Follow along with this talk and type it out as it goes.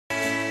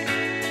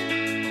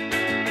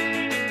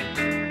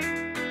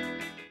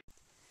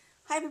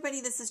Hi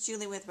everybody, this is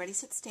Julie with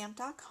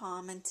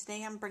ReadySetStamp.com, and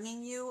today I'm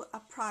bringing you a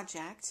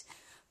project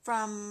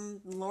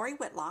from Lori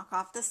Whitlock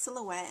off the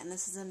silhouette, and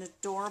this is an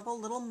adorable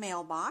little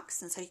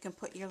mailbox, and so you can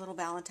put your little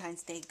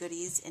Valentine's Day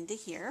goodies into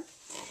here.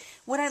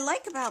 What I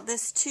like about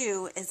this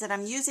too is that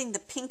I'm using the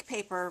pink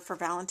paper for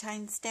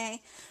Valentine's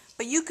Day,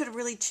 but you could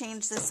really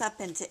change this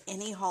up into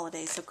any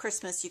holiday. So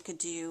Christmas, you could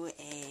do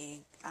a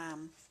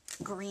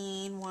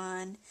green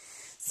one.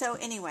 So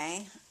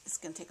anyway, it's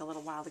going to take a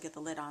little while to get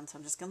the lid on, so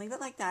I'm just going to leave it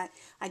like that.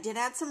 I did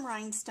add some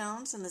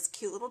rhinestones and this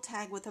cute little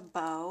tag with a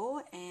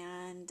bow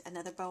and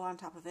another bow on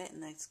top of it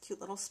and this cute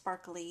little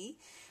sparkly.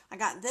 I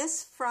got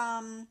this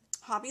from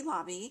Hobby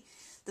Lobby.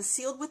 The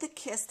Sealed with a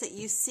Kiss that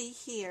you see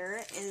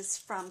here is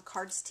from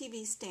Cards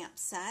TV stamp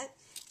set,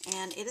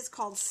 and it is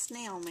called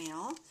Snail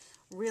Mail.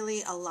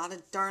 Really a lot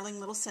of darling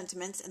little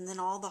sentiments, and then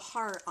all the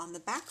heart on the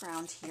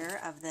background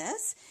here of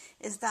this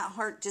is that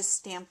heart just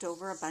stamped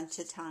over a bunch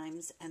of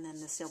times, and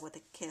then the Sealed with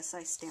a Kiss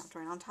I stamped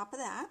right on top of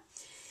that.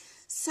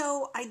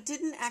 So I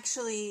didn't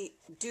actually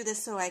do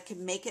this so I could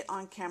make it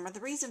on camera. The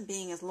reason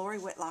being is Lori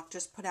Whitlock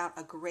just put out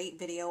a great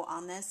video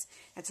on this.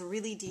 It's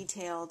really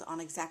detailed on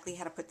exactly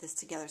how to put this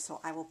together,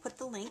 so I will put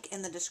the link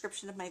in the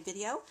description of my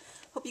video.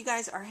 Hope you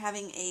guys are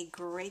having a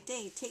great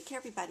day. Take care,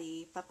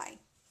 everybody.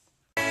 Bye-bye.